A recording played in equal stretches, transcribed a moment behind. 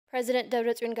President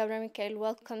Debretsion Gebremichael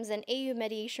welcomes an AU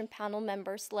Mediation Panel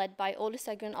members led by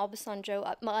Olusegun Obasanjo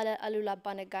at Ma'ala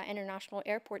Alula International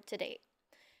Airport today.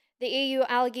 The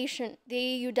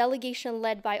AU delegation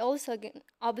led by Olusegun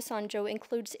Obasanjo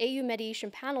includes AU Mediation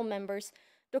Panel members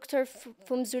Dr.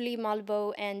 Fumzuli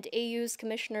Malbo and AU's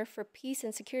Commissioner for Peace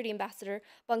and Security Ambassador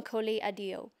Bankole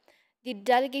Adio. The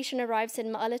delegation arrives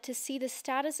in Ma'ala to see the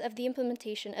status of the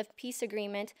implementation of peace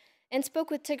agreement and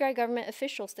spoke with Tigray government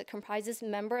officials that comprises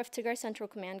member of Tigray Central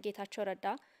Command Getachew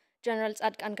Radda, General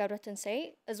Tzadkan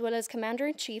Gabretensey, as well as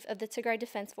Commander-in-Chief of the Tigray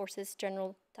Defense Forces,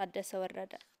 General Taddese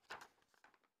Warrede.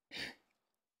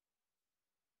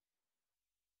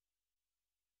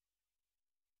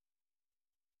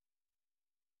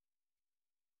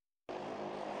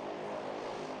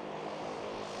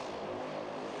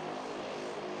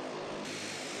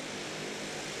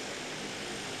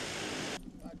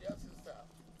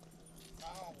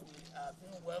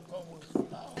 Welcome with you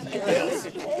now. Yes.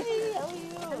 Hey, how are you?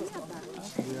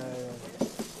 Yeah.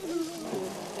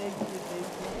 Thank you.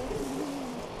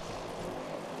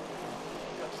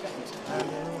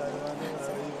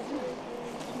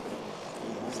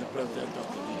 He's the president of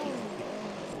the meeting.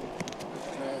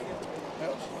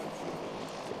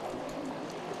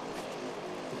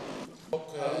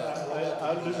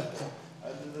 I'll do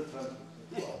the translation.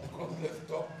 Let's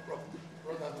talk.